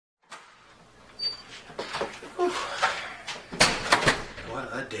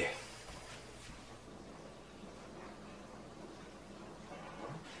day.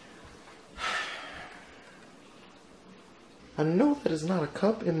 I know that is not a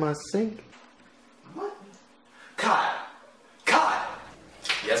cup in my sink. What? Kyle! Kyle!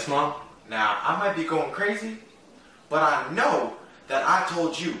 Yes, Mom? Now, I might be going crazy, but I know that I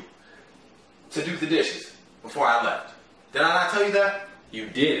told you to do the dishes before I left. Did I not tell you that? You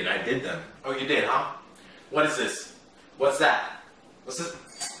did, and I did them. Oh, you did, huh? What is this? What's that? What's this?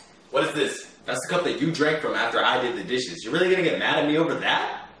 What is this? That's the cup that you drank from after I did the dishes. You're really gonna get mad at me over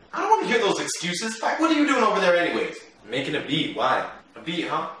that? I don't want to hear those excuses. Like, what are you doing over there anyways? Making a beat, why? A beat,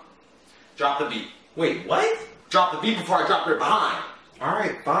 huh? Drop the beat. Wait, what? Drop the beat before I drop your behind.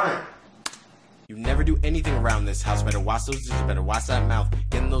 Alright, fine. You never do anything around this house. Better watch those dishes, better watch that mouth.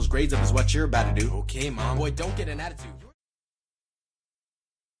 Getting those grades up is what you're about to do. Okay, Mom. Boy, don't get an attitude.